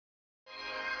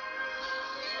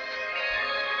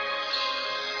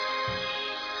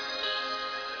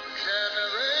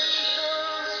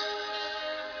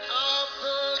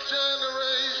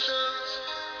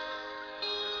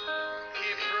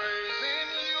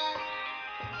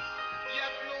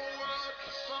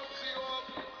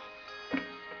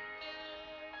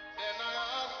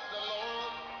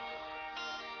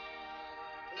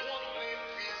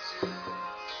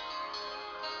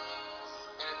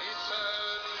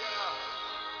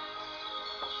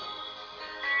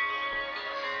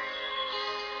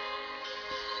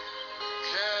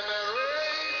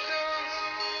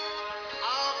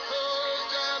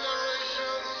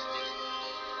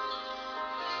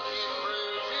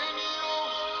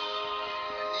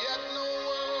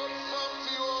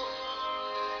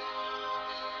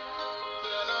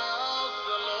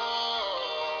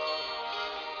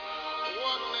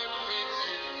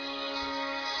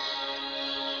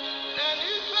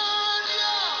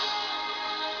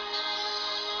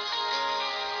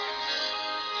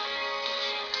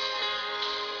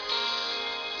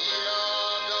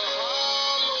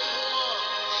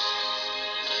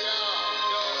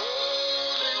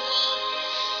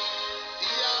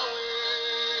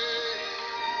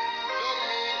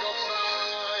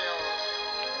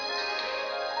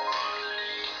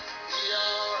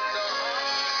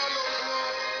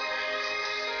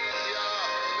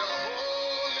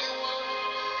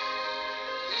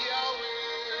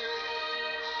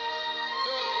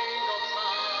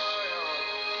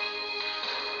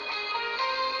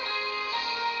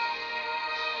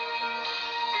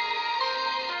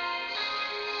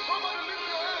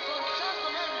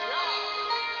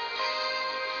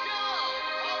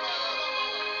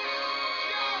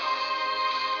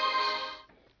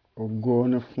Ògo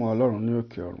ni fún Ọlọ́run ní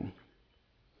òkè ọ̀run.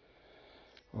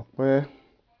 Ọpẹ́,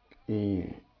 ìyìn,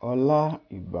 ọlá,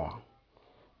 ìbà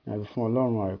ni a fi fún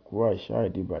Ọlọ́run àìkú àìsà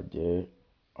ìdíbàjẹ́,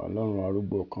 Ọlọ́run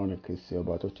arúgbó kánrin kése,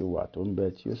 ọba tó ti wà tó ń bẹ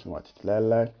tí ó sì wà títí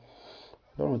láéláé.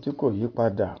 Ọlọ́run tí kò yí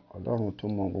padà, Ọlọ́run tó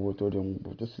mọ gbogbo tó rí ohun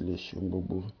gbogbo tó sì lè ṣe ohun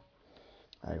gbogbo.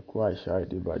 Àìkú àìsà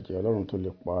ìdíbàjẹ́, Ọlọ́run tó lè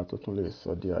pa tó tún lè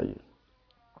sọ di ààyè.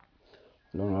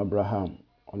 Ọlọ́run Abraham,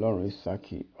 Ọlọ́run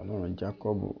Isaki, Ọlọ́run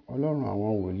Jacobu, Ọlọ́run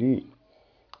àwọn wòlíì,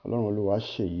 Ọlọ́run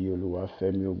Olúwaṣeyì,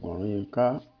 Olúwafẹ́mi, Ògùnrúyìnká,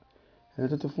 ẹni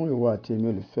tó tún fún ìwọ àti èmi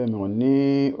olùfẹ́ mi wọ́n ní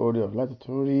oore ọ̀fẹ́ láti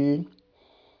tún rí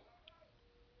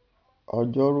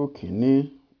ọjọ́rú kìíní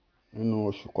nínú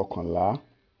oṣù kọkànlá,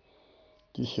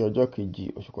 tí í ṣe ọjọ́ kejì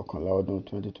oṣù kọkànlá ọdún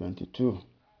 2022.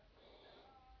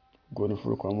 Ògo ni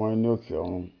forúkọ ọmọ ní òkè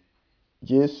ọ̀run.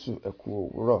 Jésù ẹ kú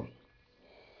òwúrọ̀.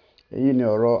 Èyí ni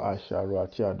ọ̀rọ̀ àṣàrò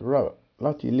àti àdúrà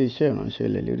láti ilé-iṣẹ́ ìránṣẹ́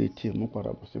ilẹ̀ lérí tí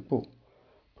ìmúpadàbọ̀sípò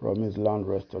Promise Land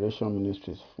Restoration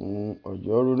Ministries fún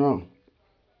ọjọ́rú náà,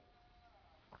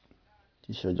 tí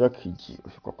í ṣe ọjọ́ kejì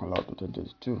oṣù kọkànlá ọdún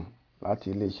 2022, láti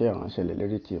ilé-iṣẹ́ ìránṣẹ́ ilẹ̀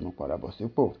lérí tí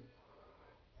ìmúpadàbọ̀sípò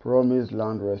Promise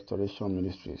Land Restoration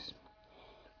Ministries.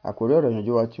 Àkórí ọ̀rọ̀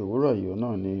ìyànjú wa ti òwúrọ̀ yìí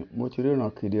náà ni mo ti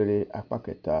ríran kedere apá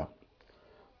kẹta.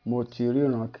 Mo ti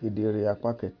ríran kedere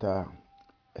apá kẹta.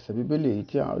 Ẹsẹ̀ bíbélì èyí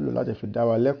tí a ń lò láti fi dá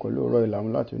wa lẹ́kọ̀ọ́ lóòrọ̀ ìlàmú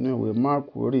láti inú ìwé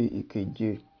Máàkù orí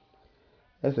ìkeje,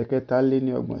 ẹsẹ̀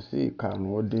 23 sí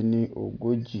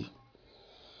 25.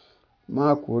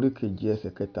 Máàkù orí keje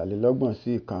ẹsẹ̀ 23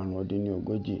 sí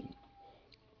 25.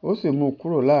 Ó sì mú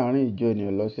kúrò láàrin ìjọ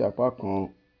ènìyàn lọ sí apá kan,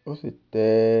 ó sì tẹ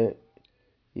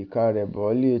ìka rẹ̀ bọ́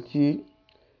lé etí.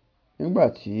 Nígbà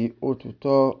tí ó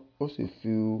tutọ́, ó sì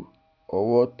fi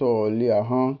ọwọ́ tọ́ ọ lé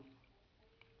ahọ́n.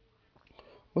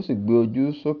 Ó sì gbé ojú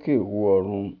sókè wo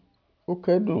ọ̀run. Ó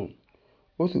kẹ́dùn,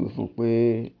 ó sì wí fún un pé,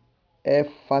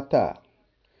 Ẹ́fátà,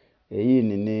 èyí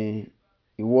ni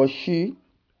ìwọ ṣí.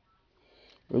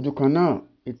 Lójú kan náà,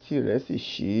 etí rẹ̀ sì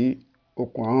ṣí,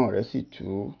 okùn ahọ́n rẹ̀ sì tú.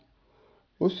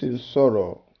 Ó sì ń sọ̀rọ̀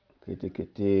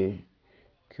kétékété.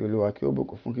 Kí Olúwa kí ó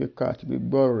bùkún fún kíkà àti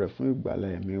gbígbọ́ ọ̀rọ̀ rẹ̀ fún ìgbàlà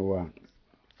ẹ̀mí wa.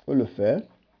 Olùfẹ́,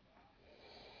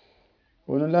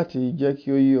 o ní láti jẹ́ kí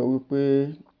ó yé ọ wípé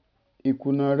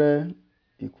ìkùnà rẹ,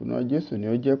 ìkùnà Jésù ni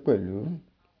ó jẹ́ pẹ̀lú.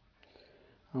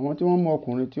 Àwọn tí wọ́n mú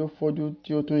ọkùnrin tí ó fọ́jú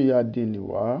tí ó tún ya dènì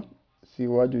wá sí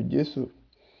iwájú Jésù,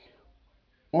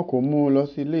 wọn kò mú un lọ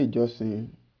sí ilé ìjọsìn.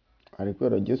 Àrí pé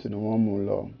ọ̀dọ̀ Jésù ni wọ́n mú un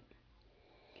lọ.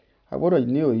 A gbọ́dọ̀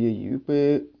ní òye yìí wípé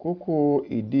kókó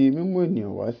ìdí mímú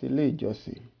ènìyàn wá sí ilé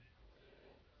ìjọsìn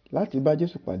láti bá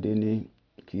Jésù pàdé ni,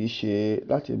 kì í ṣe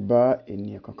láti bá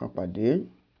ènìyàn kankan pàdé.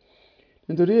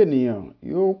 Nítorí ènìyàn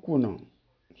yóò kùnà,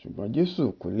 ṣùgbọ́n Jésù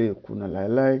kò lè kùnà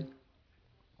láéláé.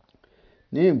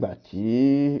 Ní ìgbà tí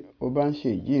ó bá ń ṣe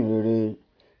ìyìnrere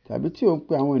tàbí tí ó ń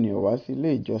pe àwọn ènìyàn wá sí ilé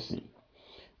ìjọsìn,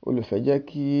 olùfẹ́ jẹ́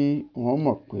kí wọ́n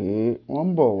mọ̀ pé wọ́n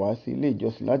ń bọ̀ wá sí ilé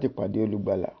ìjọsìn láti pàdé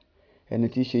olùgbàlà, ẹni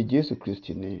tí í ṣe Jésù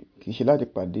Kristi ni, kì í ṣe láti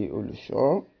pàdé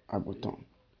olùṣọ́ àgùntàn.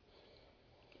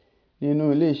 Nínú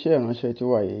ilé-iṣẹ́ ìránṣẹ́ tí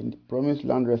wà yìí, Promise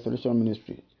Land Restoration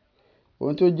Ministry,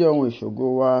 ohun tó jẹ́ ohun ìṣògo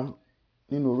wa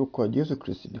nínú orúkọ Jésù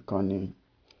Kristi nìkan ni,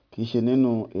 kì í ṣe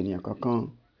nínú ènìyàn kankan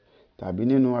tàbí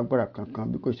nínú agbára kankan,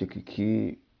 bí kò ṣe kìkì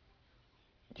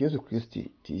Jésù Kristi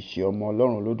tí í ṣe ọmọ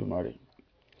Ọlọ́run Olódùmarè.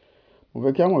 Mo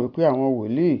fẹ́ kí a mọ̀ wípé àwọn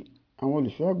wòlíì, àwọn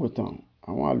olùṣọ́ àgùntàn,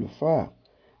 àwọn àlùfáà,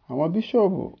 àwọn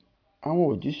bíṣọ̀bù, àwọn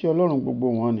òjíṣẹ́ Ọlọ́run gbogbo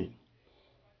wọn ni.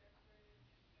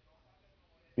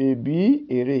 Bèbí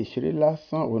èrè ìṣeré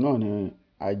lásán òun náà ni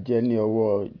a jẹ́ ní ọwọ́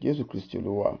Jésù Kristi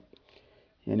Olúwa.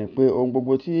 Ìyẹn ni pé ohun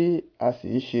gbogbo tí a sì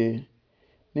ń ṣe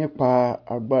nípa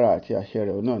agbára àti àṣẹ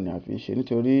rẹ̀ òun náà ni a fi ń ṣe,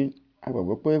 nítorí a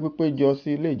gbàgbọ́ pé pípéjọ sí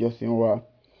ilé ìjọsìn wa,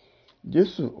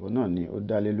 Jésù òun náà ni ó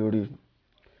dá lé lórí.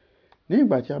 Ní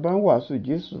ìgbà tí a bá ń wàásù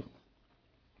Jésù,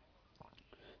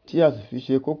 tí a sì fi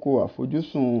ṣe kókó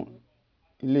àfojúsùn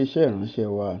ilé-iṣẹ́ ìránṣẹ́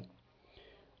wa,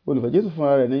 olùfẹ́ Jésù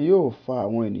fúnra rẹ̀ ni yóò fa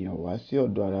àwọn ènìyàn wá sí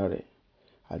ọ̀dọ̀ ara rẹ̀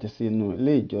àti sínú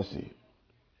ilé ìjọsìn.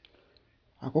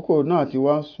 Àkókò náà ti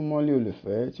wá súnmọ́lé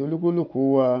olùfẹ́ tí olúkúlùkù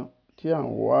wa tí à ń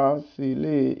wá sí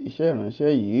ilé iṣẹ́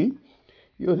ìránṣẹ́ yìí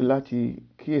yóò ní láti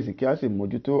kíyèsí kí a sì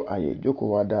mójútó ààyè ìjókòó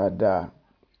wa dáadáa.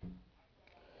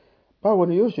 Báwo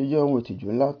ni yóò ṣe jẹ́ ohun ìtìjú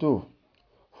ńlá tó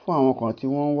fún àwọn kan tí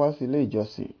wọ́n ń wá sí ilé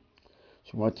ìjọsìn,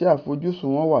 ṣùgbọ́n tí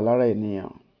àfojúsùn wọn wà lára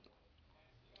ènìyàn?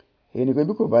 Èyí ni pé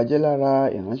bí kò bá jẹ́ lára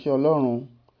ìránṣẹ́ Ọlọ́run,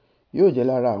 yóò jẹ́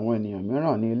lára àwọn ènìyàn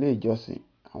mìíràn ní ilé ìjọsìn,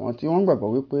 àwọn tí wọ́n gbàgbọ́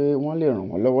wípé wọ́n lè ràn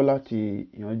wọ́n lọ́wọ́ láti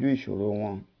yanjú ìṣòro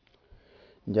wọn.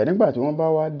 Ǹjẹ́ nígbà tí wọ́n bá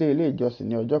wá dé ilé ìjọsìn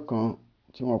ní ọjọ́ kan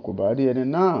tí wọn kò bá rí ẹni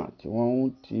náà tí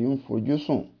wọ́n ti ń fojú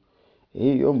sùn,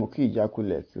 èyí yóò mú kí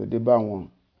ìjákulẹ̀ kí ó dé bá wọn.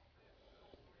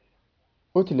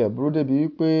 Ó tilẹ̀ burú débi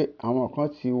wípé àwọn kan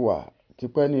ti wà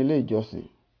tipẹ́ ní ilé ìjọsìn,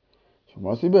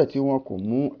 ṣùgbọ́n síbẹ̀ tí wọn kò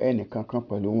mú ẹnì kankan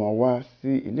pẹ̀lú wọn wá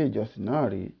sí ilé ìjọsìn náà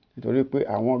rí, nítorí pé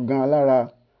àwọn gan alára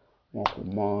wọn kò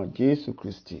mọ Jésù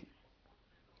Kristi.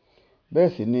 Bẹ́ẹ̀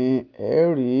sì ni ẹ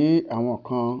rí àwọn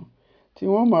kan tí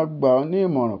wọ́n máa gbà ọ́ ní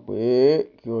ìmọ̀ràn pé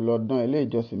kí o lọ dán ilé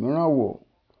ìjọsìn mìíràn wò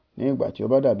ní ìgbà tí ó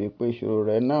bá dàbí pé ìṣòro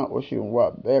rẹ náà ó sì ń wà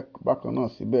bẹ́ẹ̀ bákan náà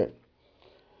síbẹ̀.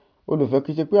 Olùfẹ́,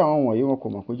 kì í ṣe pé àwọn wọ̀nyí wọn kò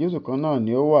mọ̀ pé Jésù kan náà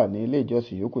ni ó wà ní ilé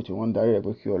ìjọsìn yòókù tí wọ́n ń darí rẹ̀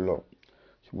pé kí o lọ,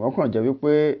 ṣùgbọ́n kàn jẹ́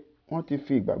wípé wọ́n ti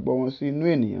fi ìgbàgbọ́ wọn sí inú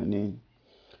ènìyàn ni,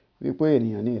 wípé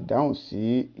ènìyàn ní ìdáhùn sí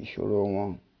ìṣòro wọn.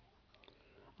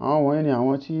 Àwọn wọ̀nyí ni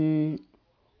àwọn tí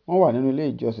wọ́n wà nínú ilé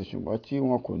ìjọsìn ṣùgbọ́n tí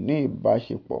wọn kò ní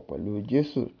ìbáṣepọ̀ pẹ̀lú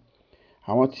Jésù.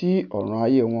 Àwọn tí ọ̀ràn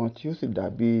ayé wọn tí ó sì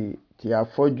dàbí ti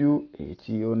afọ́jú èyí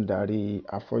tí ó ń darí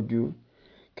afọ́jú.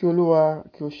 Kí Olúwa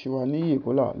kí ó ṣe wa níyì, kó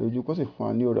là wá lójú, kó sì fún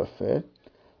wa ní oore-ọ̀fẹ́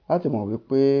láti mọ̀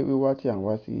wípé wíwá tí à ń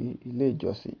wá sí ilé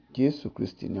ìjọsìn Jésù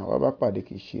Kristi ni àwa bá pàdé,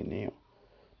 kì í ṣe ènìyàn.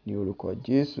 Ní orúkọ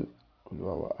Jésù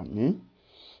Olúwa wa, àmín.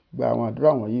 Gba àwọn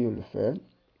àdúrà wọ̀nyí olùfẹ́.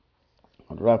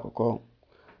 Àdúrà àkọ́kọ́: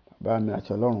 Bàbá mi àti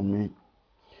Ọlọ́run mi,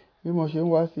 bí mo ṣe ń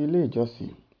wá sí ilé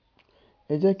ìjọsìn,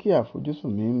 ẹ jẹ́ kí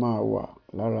àfojúsùn mi máa wà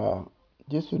lára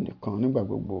Jésù nìkan nígbà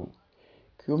gbogbo,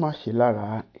 kí ó má ṣe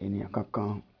lára ènìyàn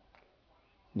kankan.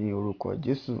 Ní orúkọ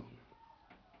Jésù.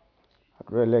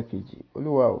 Àdúrà ẹlẹ́ẹ̀kejì: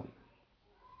 Olúwa o,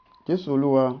 Jésù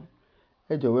Olúwa,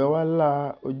 ẹ jọ̀wọ́ ẹ wá lá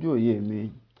ojú òye mi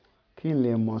kí n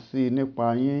lè mọ̀ sí i nípa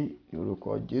yín ní orúkọ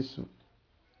Jésù.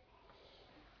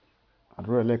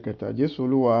 Àdúrà ẹlẹ́ẹ̀kẹta: Jésù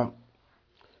Olúwa,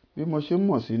 bí mo ṣe ń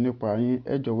mọ̀ sí i nípa yín,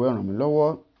 ẹ jọ̀wọ́ ẹ ràn mí lọ́wọ́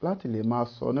láti lè máa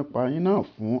sọ nípa yín náà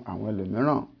fún àwọn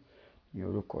ẹlòmíràn ní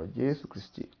orúkọ Jésù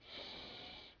Kristi.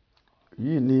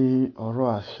 Yìí ni ọ̀rọ̀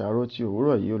àṣàrò ti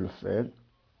òwúrọ̀ yìí olùfẹ́.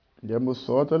 Ǹjẹ́ mo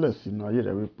sọ ọ́ tẹ́lẹ̀ sínú ayé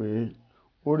rẹ wípé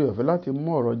oore-ọ̀fẹ́ láti mú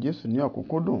ọ̀rọ̀ Jésù ní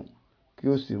ọ̀kúnkúndùn kí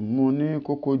o sì mú ní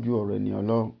kókó ju ọ̀rọ̀ ènìyàn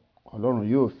lọ, Ọlọ́run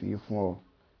yóò fi fún ọ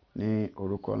ní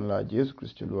orúkọ ńlá Jésù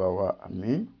Kristi Olúwa wa,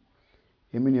 àmín.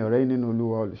 Èmi ni ọ̀rẹ́ yín nínú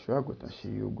Olúwa, olùṣọ́ àgùntàn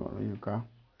Ṣèyí Ogun Ọ̀rúnyìnká.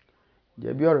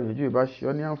 Ǹjẹ́ bí ọ̀rọ̀ yìí bá ṣe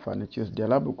ọ́ ní àǹfààní tí o sì di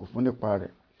alábùkún fún nípa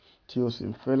rẹ̀, tí o sì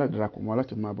ń fẹ́ láti darapọ̀ mọ́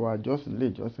láti máa bá wa jọ́sìn nílé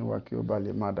ìjọsìn wa kí ó bá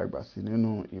lè máa dàgbà sí nínú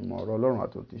ìmọ̀ ọ̀rọ̀ Ọlọ́run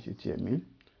àti òtítọ́ ti ẹ̀mí.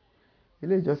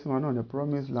 Ilé ìjọsìn wa náà ni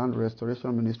Promise Land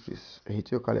Restoration Ministries, èyí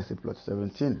tí ó kalẹ̀ sí plot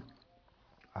 17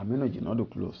 Aminu Jinadu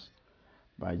Close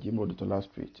by Jimoh Odutola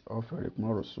Street, off Eric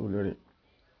Moro Surulere.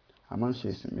 A máa ń ṣe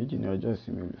ìsìn méjì ní ọjọ́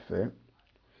ìsinmi olùfẹ́.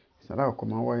 Ìsìn alákọ̀ọ́kọ́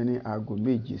máa ń wáyé ní aago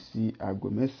 7 sí aago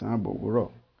 9 àbọ̀ òwúrọ̀,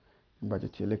 nígbà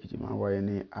tí ẹlẹ́kejì máa ń wáyé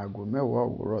ní aago 10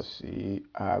 òwúrọ̀ sí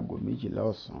aago 12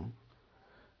 ọ̀sán.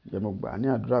 Ǹjẹ́ mo gbà ní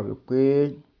àdúrà wípé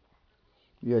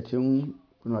bí ẹ ti ń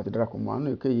pinnu àti darapọ̀ mọ́ àánú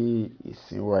èkéyìí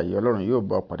ìsìn wa yìí, Ọlọ́run yóò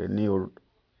bá ọ pàdé ní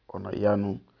ọ̀nà ìyanu,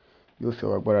 yóò fi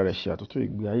ọwọ́ agbára rẹ̀ ṣe àtúntò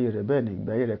ìgbé ayé rẹ, bẹ́ẹ̀ ni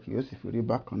ìgbé ayé rẹ kì yóò sì fi rí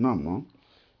bákan náà mọ́.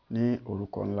 Ní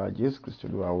orúkọ ńlá Jésù Kristi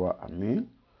Olúwa wa, àmín.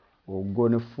 Ògo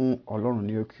ni fún Ọlọ́run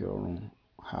ní òkè ọ̀run.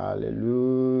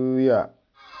 Hallelujah.